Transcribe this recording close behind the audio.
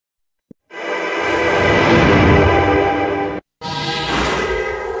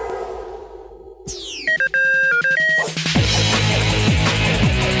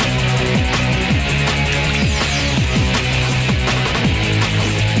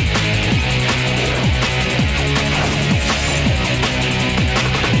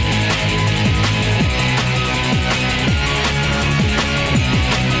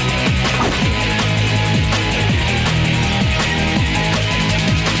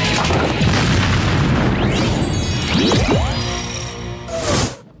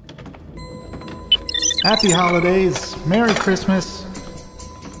Happy holidays. Merry Christmas.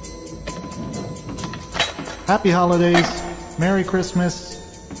 Happy holidays. Merry Christmas.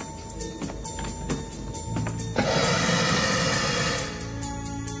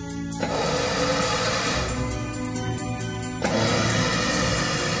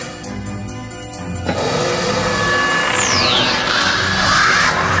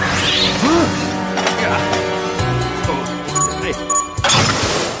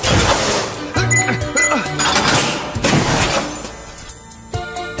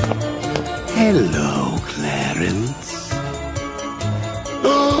 Hello, Clarence.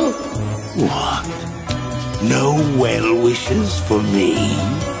 Oh, what? No well wishes for me?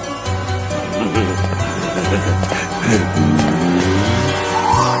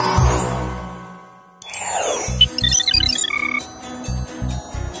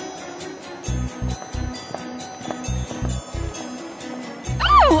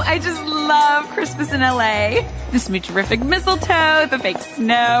 Oh, I just love Christmas in LA. The smoocherific mistletoe, the fake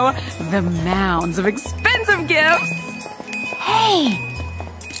snow, the mounds of expensive gifts. Hey!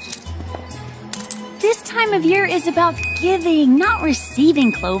 This time of year is about giving, not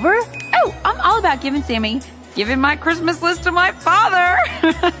receiving, Clover. Oh, I'm all about giving, Sammy. Giving my Christmas list to my father.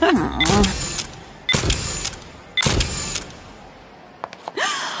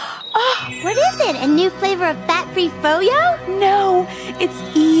 What is it? A new flavor of fat-free froyo? No, it's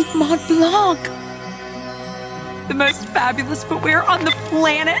Yves Mont Blanc. The most fabulous footwear on the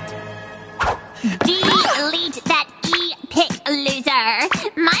planet. Delete that e-pick, loser.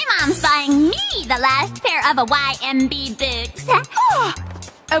 My mom's buying me the last pair of a YMB boots.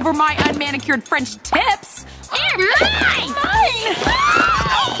 Over my unmanicured French tips. They're mine!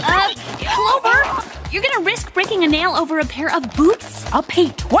 Clover, you're gonna risk breaking a nail over a pair of boots? I'll pay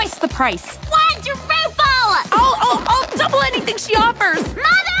twice the price. Quadruple! I'll double anything she offers.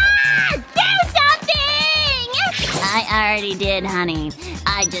 Mother! Do something! I already did, honey.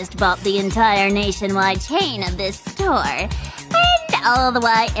 I just bought the entire nationwide chain of this store. And all the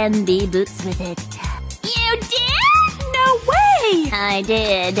YMB boots with it. You did? No way! I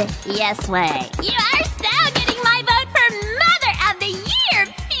did. Yes way. You are so getting my vote for Mother of the Year,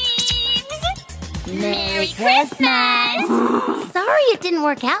 Phoebes! Merry Christmas! Sorry it didn't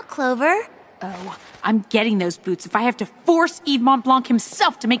work out, Clover. Oh, I'm getting those boots if I have to force Yves Mont Blanc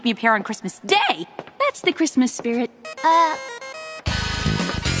himself to make me a pair on Christmas Day. That's the Christmas spirit.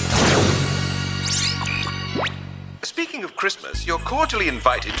 Speaking of Christmas, you're cordially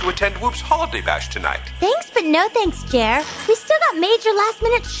invited to attend Whoop's holiday bash tonight. Thanks, but no thanks, Jer. We still got major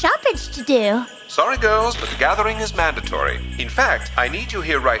last-minute shoppage to do. Sorry, girls, but the gathering is mandatory. In fact, I need you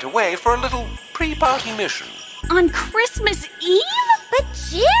here right away for a little pre-party mission. On Christmas Eve? But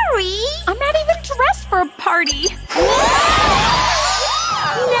Jerry! I'm not even dressed for a party.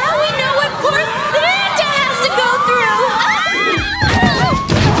 Now we know what poor Santa has to go through!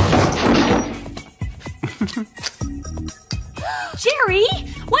 Jerry,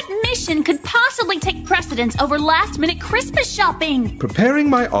 what mission could possibly take precedence over last-minute Christmas shopping? Preparing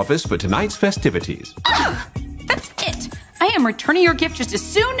my office for tonight's festivities. That's it. I am returning your gift just as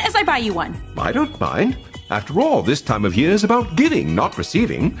soon as I buy you one. I don't mind. After all, this time of year is about giving, not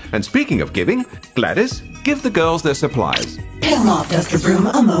receiving. And speaking of giving, Gladys, give the girls their supplies. Pale moth duster broom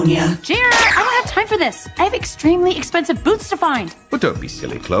ammonia. Jared, I don't have time for this. I have extremely expensive boots to find. But don't be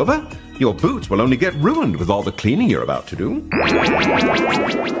silly, Clover. Your boots will only get ruined with all the cleaning you're about to do.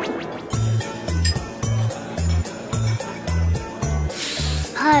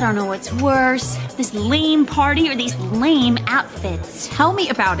 I don't know what's worse, this lame party or these lame outfits. Tell me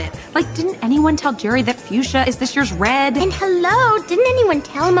about it. Like, didn't anyone tell Jerry that fuchsia is this year's red? And hello, didn't anyone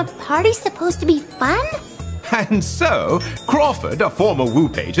tell him a party's supposed to be fun? And so, Crawford, a former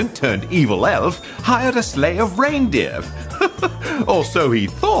Whoop agent turned evil elf, hired a sleigh of reindeer. Or so he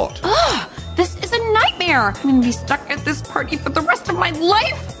thought. This is a nightmare. I'm gonna be stuck at this party for the rest of my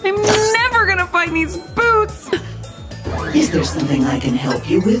life. I'm never gonna find these boots. Is there something I can help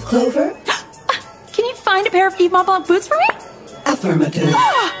you with, Clover? Can you find a pair of Yves Mont Blanc boots for me? Affirmative.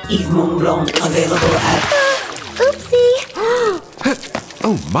 Yves Mont Blanc available at... Oopsie.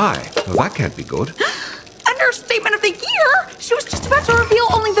 Oh my, well, that can't be good. Understatement of the year. She was just about to reveal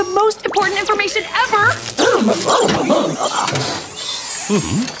only the most important information ever.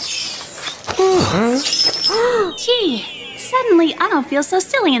 Gee, suddenly I don't feel so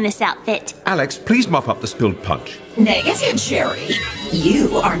silly in this outfit. Alex, please mop up the spilled punch. Negative, Jerry.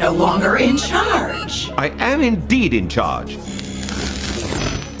 You are no longer in charge. I am indeed in charge.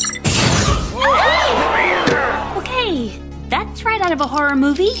 Okay, that's right out of a horror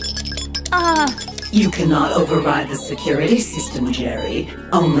movie. You cannot override the security system, Jerry.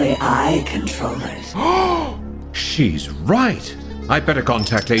 Only I control it. She's right. I better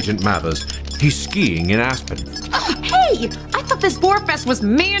contact Agent Mathers. He's skiing in Aspen. Hey! I thought this Warfest was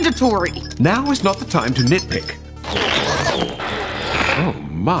mandatory! Now is not the time to nitpick. Oh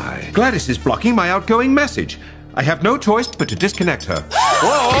my. Gladys is blocking my outgoing message. I have no choice but to disconnect her.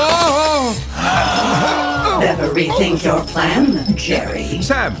 Whoa! Better rethink your plan, Jerry.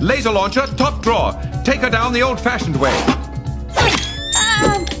 Sam, laser launcher, top drawer. Take her down the old-fashioned way.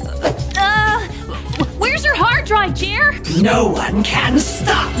 Where's your hard drive, Jer? No one can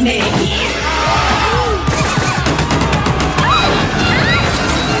stop me.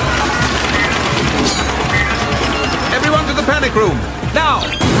 Everyone to the panic room, now!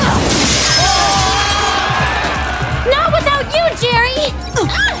 Not without you, Jerry!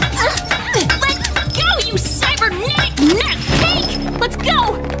 Let go, you cybernetic nutcake! Let's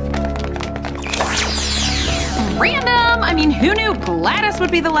go! Random! I mean, who knew Gladys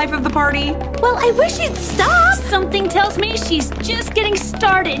would be the life of the party? Well, I wish you'd stop! Something tells me she's just getting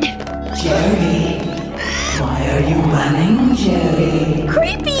started. Jerry, why are you running, Jerry?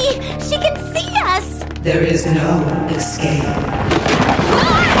 Creepy! She can see us! There is no escape.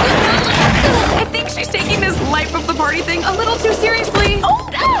 I think she's taking this life of the party thing a little too seriously.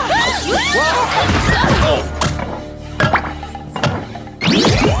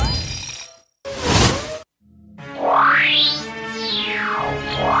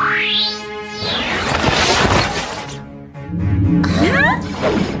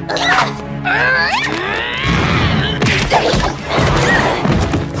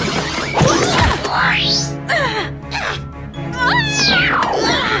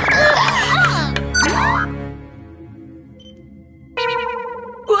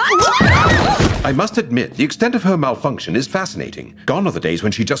 I must admit, the extent of her malfunction is fascinating. Gone are the days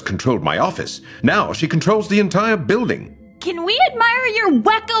when she just controlled my office. Now she controls the entire building. Can we admire your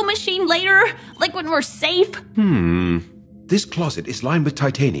wacko machine later? Like when we're safe? This closet is lined with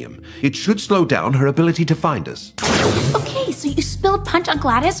titanium. It should slow down her ability to find us. Okay, so you spilled punch on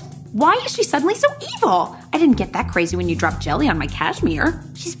Gladys. Why is she suddenly so evil? I didn't get that crazy when you dropped jelly on my cashmere.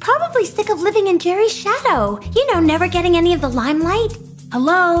 She's probably sick of living in Jerry's shadow. You know, never getting any of the limelight.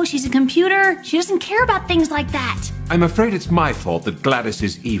 Hello, she's a computer. She doesn't care about things like that. I'm afraid it's my fault that Gladys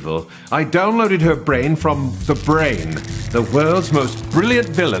is evil. I downloaded her brain from The Brain, the world's most brilliant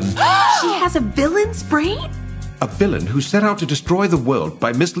villain. She has a villain's brain? A villain who set out to destroy the world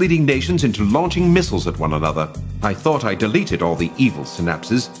by misleading nations into launching missiles at one another. I thought I deleted all the evil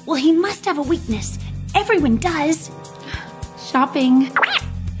synapses. Well, he must have a weakness. Everyone does. Shopping.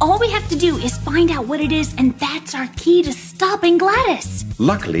 All we have to do is find out what it is, and that's our key to stopping Gladys.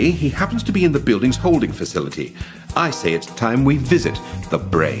 Luckily, he happens to be in the building's holding facility. I say it's time we visit The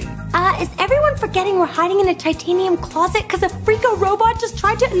Brain. Is everyone forgetting we're hiding in a titanium closet because a freako robot just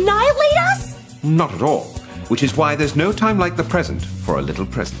tried to annihilate us? Not at all. Which is why there's no time like the present for a little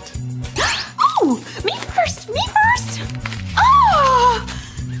present. Oh, me first, me first. Oh!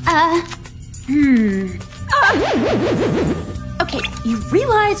 Okay, you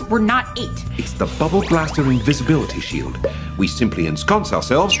realize we're not 8. It's the Bubble Blaster invisibility shield. We simply ensconce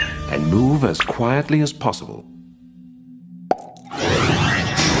ourselves and move as quietly as possible.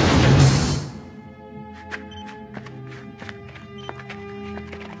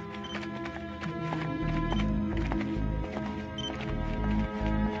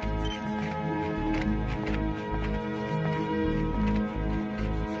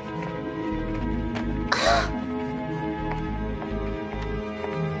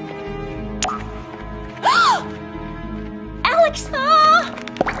 Alex!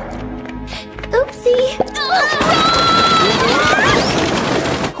 Oopsie!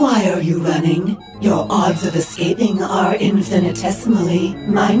 Why are you running? Your odds of escaping are infinitesimally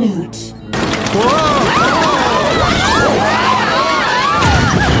minute.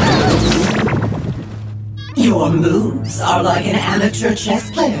 Your moves are like an amateur chess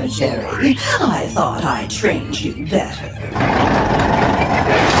player, Jerry. I thought I trained you better.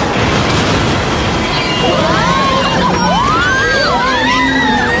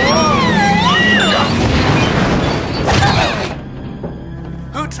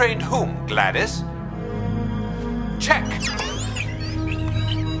 Who trained whom, Gladys? Check!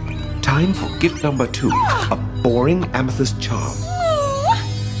 Time for gift number 2, a boring amethyst charm.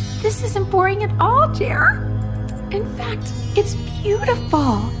 This isn't boring at all, Jer. In fact, it's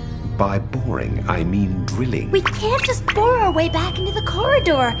beautiful. By boring, I mean drilling. We can't just bore our way back into the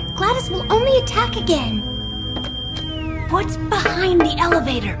corridor. Gladys will only attack again. What's behind the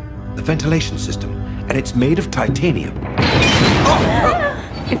elevator? The ventilation system, and it's made of titanium.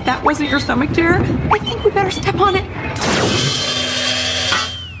 If that wasn't your stomach, dear, I think we better step on it.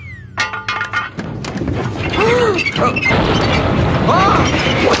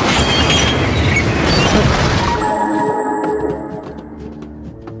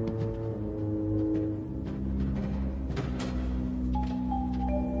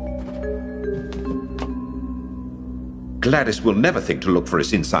 Gladys will never think to look for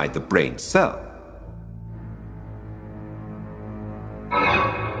us inside the brain cell.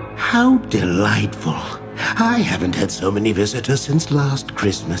 How delightful. I haven't had so many visitors since last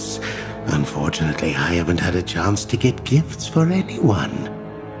Christmas. Unfortunately, I haven't had a chance to get gifts for anyone.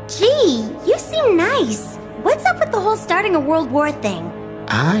 Gee, you seem nice. What's up with the whole starting a world war thing?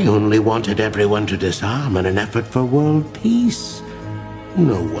 I only wanted everyone to disarm in an effort for world peace.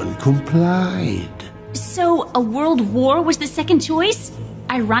 No one complied. So, a world war was the second choice?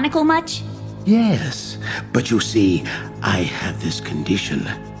 Ironical much? Yes, but you see, I have this condition.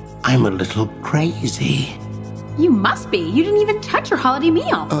 I'm a little crazy. You must be. You didn't even touch your holiday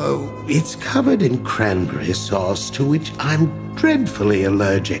meal. Oh, it's covered in cranberry sauce, to which I'm dreadfully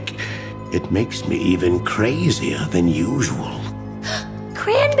allergic. It makes me even crazier than usual.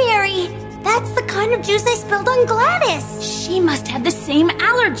 Cranberry! That's the kind of juice I spilled on Gladys! She must have the same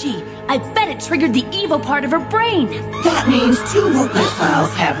allergy! I bet it triggered the evil part of her brain! That means 2 root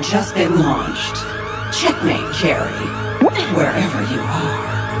missiles have just been launched. Checkmate, Jerry. Wherever you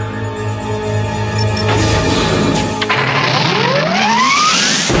are.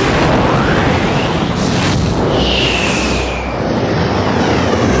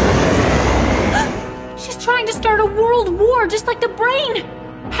 She's trying to start a world war just like the brain!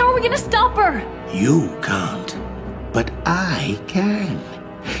 How are we gonna stop her? You can't, but I can.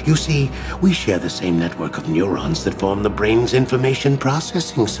 You see, we share the same network of neurons that form the brain's information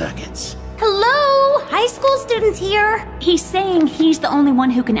processing circuits. Hello? High school students here. He's saying he's the only one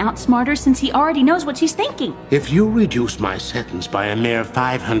who can outsmart her since he already knows what she's thinking. If you reduce my sentence by a mere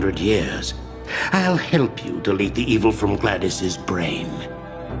 500 years, I'll help you delete the evil from Gladys's brain.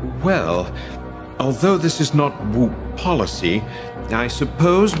 Well, although this is not WOOP policy, I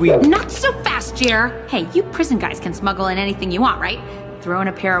suppose we... Not so fast, Jer. Hey, you prison guys can smuggle in anything you want, right? Throw in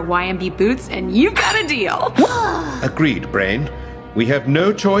a pair of YMB boots and you've got a deal. Agreed, Brain. We have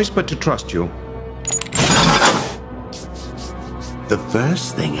no choice but to trust you. The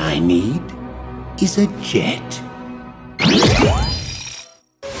first thing I need is a jet.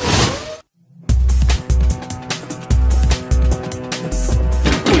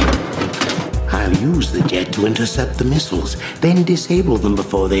 I'll use the jet to intercept the missiles, then disable them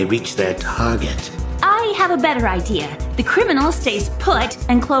before they reach their target. I have a better idea. The criminal stays put,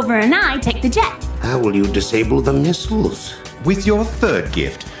 and Clover and I take the jet. How will you disable the missiles? With your third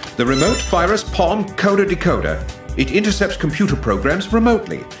gift, the Remote Virus Palm Coder Decoder. It intercepts computer programs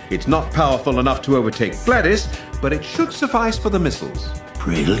remotely. It's not powerful enough to overtake Gladys, but it should suffice for the missiles.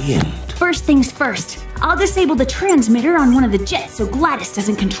 Brilliant. First things first. I'll disable the transmitter on one of the jets so Gladys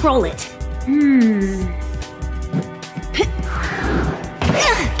doesn't control it.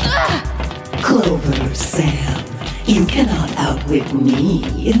 Clover, Sam, you cannot outwit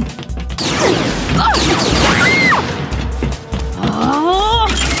me.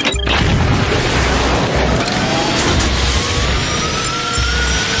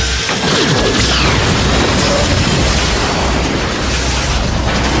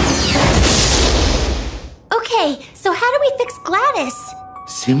 Okay, so how do we fix Gladys?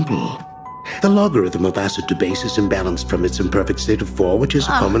 Simple. The logarithm of acid to base is imbalanced from its imperfect state of 4, which is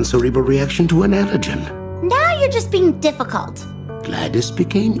a common cerebral reaction to an allergen. Now you're just being difficult. Gladys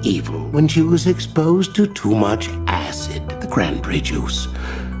became evil when she was exposed to too much acid, the cranberry juice.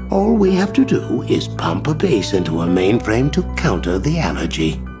 All we have to do is pump a base into a mainframe to counter the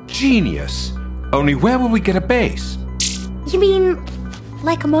allergy. Genius. Only where will we get a base? You mean,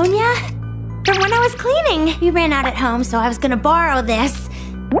 like ammonia? From when I was cleaning. We ran out at home, so I was gonna borrow this.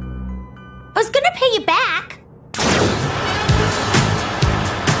 I was gonna pay you back.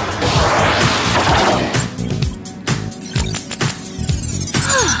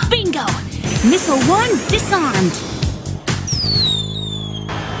 Bingo! Missile 1 disarmed.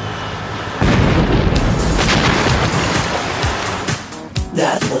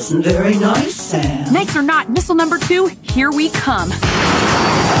 That wasn't very nice, Sam. Nice or not, missile number 2, here we come.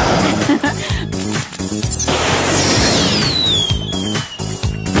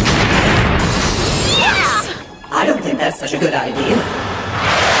 I don't think that's such a good idea.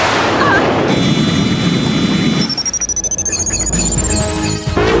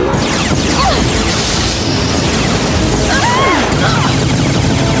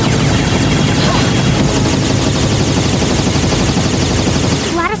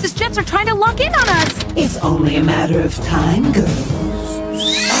 rats are trying to lock in on us! It's only a matter of time, girls.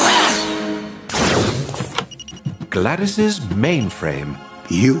 Gladys's mainframe.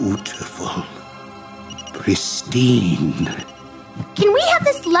 Beautiful. Pristine. Can we have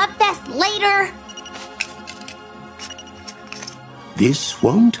this love fest later? This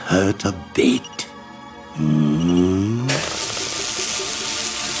won't hurt a bit.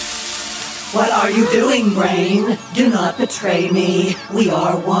 What are you doing, Brain? Do not betray me. We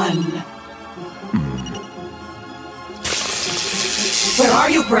are one. Where are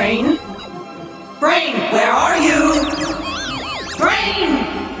you, Brain? Brain, where are you? Brain!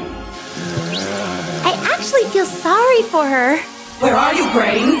 I actually feel sorry for her. Where are you,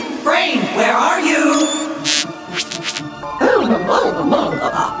 Brain? Brain, where are you?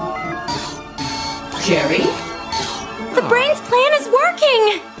 Jerry? The brain's plan is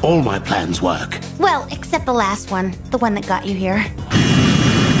working! All my plans work. Well, except the last one. The one that got you here.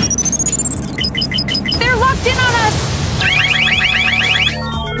 They're locked in on us!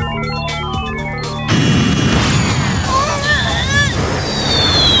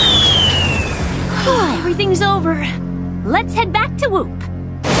 Everything's over. Let's head back to Whoop.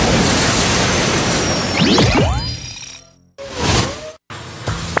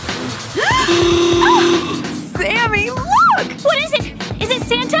 Sammy, look! What is it? Is it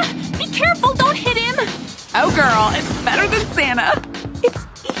Santa? Be careful, don't hit him. Oh, girl, it's better than Santa. It's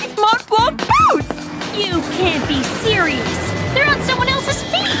Eve Montblanc boots! You can't be serious. They're on someone else's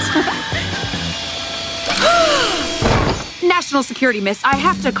feet. National security, miss. I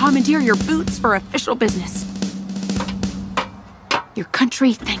have to commandeer your boots for official business. Your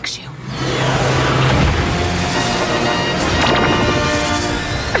country thanks you.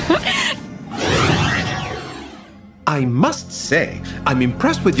 I must say, I'm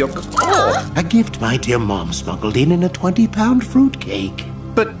impressed with your... Oh, A gift my dear mom smuggled in a 20-pound fruitcake.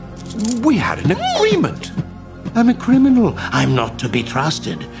 but we had an agreement. I'm a criminal. I'm not to be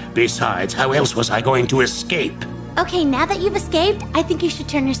trusted. Besides, how else was I going to escape? Okay, now that you've escaped, I think you should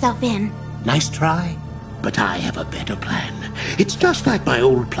turn yourself in. Nice try, but I have a better plan. It's just like my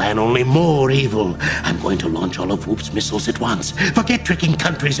old plan, only more evil. I'm going to launch all of Whoop's missiles at once. Forget tricking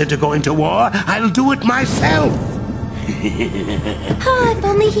countries into going to war. I'll do it myself. Oh, if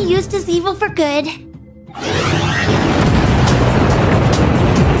only he used his evil for good.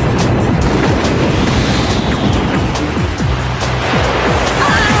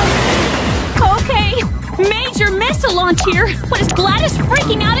 Okay, major missile launch here. What, is Gladys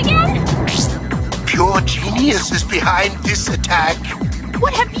freaking out again? Pure genius is behind this attack.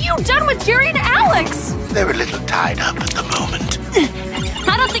 What have you done with Jerry and Alex? They're a little tied up at the moment.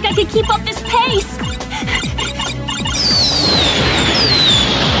 I don't think I could keep up this pace.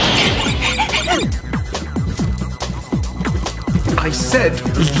 I said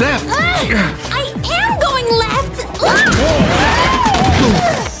left. I am going left!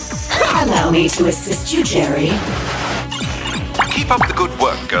 Allow me to assist you, Jerry. Keep up the good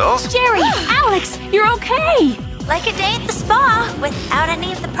work, girls. Jerry, Alex, you're okay. Like a day at the spa, without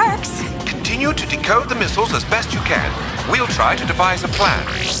any of the perks. Continue to decode the missiles as best you can. We'll try to devise a plan.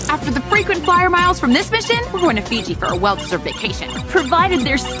 After the frequent flyer miles from this mission, we're going to Fiji for a well-deserved vacation. Provided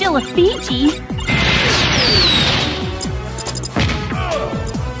there's still a Fiji.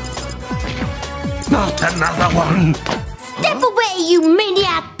 Not another one. Step away, you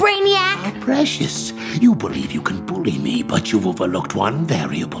maniac brainiac! Precious, you believe you can bully me, but you've overlooked one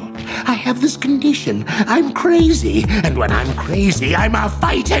variable. I have this condition. I'm crazy, and when I'm crazy, I'm a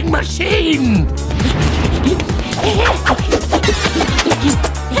fighting machine!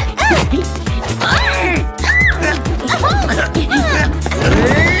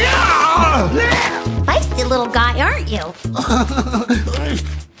 Feisty little guy, aren't you?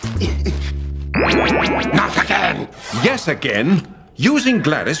 Not again! Yes, again. Using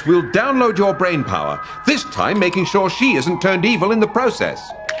Gladys, we'll download your brain power, this time making sure she isn't turned evil in the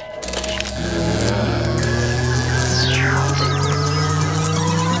process.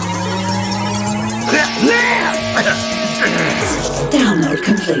 Download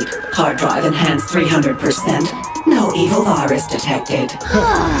complete. Hard drive enhanced 300%. No evil virus detected.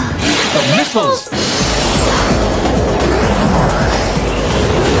 The missiles!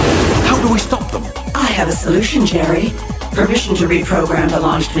 How do we stop them? I have a solution, Jerry. Permission to reprogram the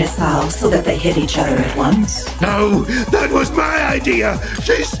launched missiles so that they hit each other at once. No, that was my idea!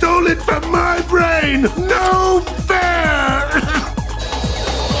 She stole it from my brain! No fair!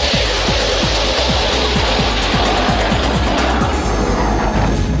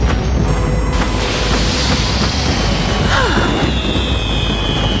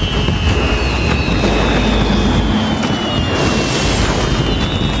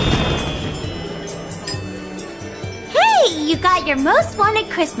 got your most wanted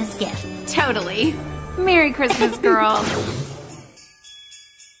Christmas gift. Totally. Merry Christmas, girl.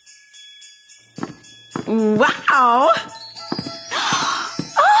 Wow!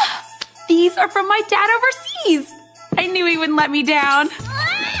 Oh, these are from my dad overseas. I knew he wouldn't let me down.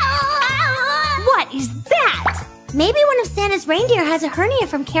 What is that? Maybe one of Santa's reindeer has a hernia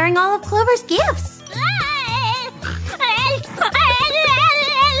from carrying all of Clover's gifts.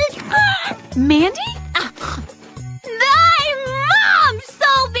 Mandy? Thy mom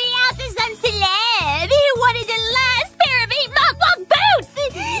sold me out to some celeb who wanted the last pair of 8-month-long boots.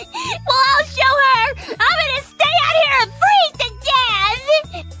 Well, I'll show her. I'm gonna stay out here and freeze to death.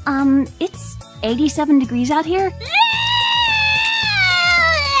 It's 87 degrees out here.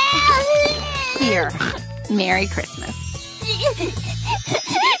 Here. Merry Christmas.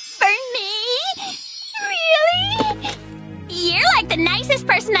 For me? Really? You're like the nicest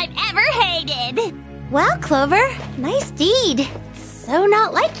person I've ever hated. Well, Clover, nice deed. So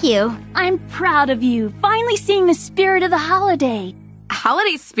not like you. I'm proud of you, finally seeing the spirit of the holiday.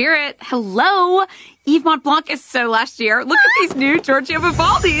 Holiday spirit. Hello. Yves Mont Blanc is so last year. Look at these new Giorgio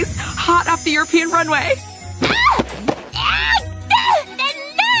Vivaldis. Hot off the European runway. The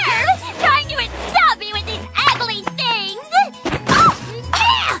nerve! Trying to insult me with these ugly things!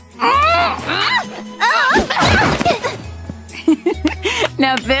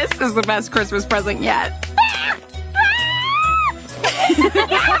 Now this is the best Christmas present yet.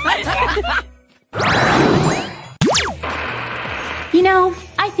 You know,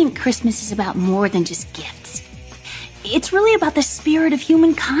 I think Christmas is about more than just gifts. It's really about the spirit of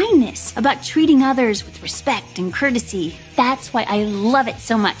human kindness, about treating others with respect and courtesy. That's why I love it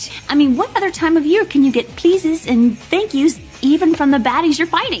so much. I mean, what other time of year can you get pleases and thank yous even from the baddies you're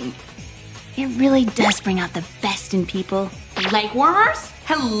fighting? It really does bring out the best in people. Leg warmers?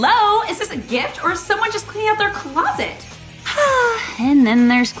 Hello? Is this a gift or is someone just cleaning out their closet? And then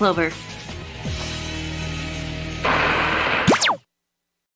there's Clover.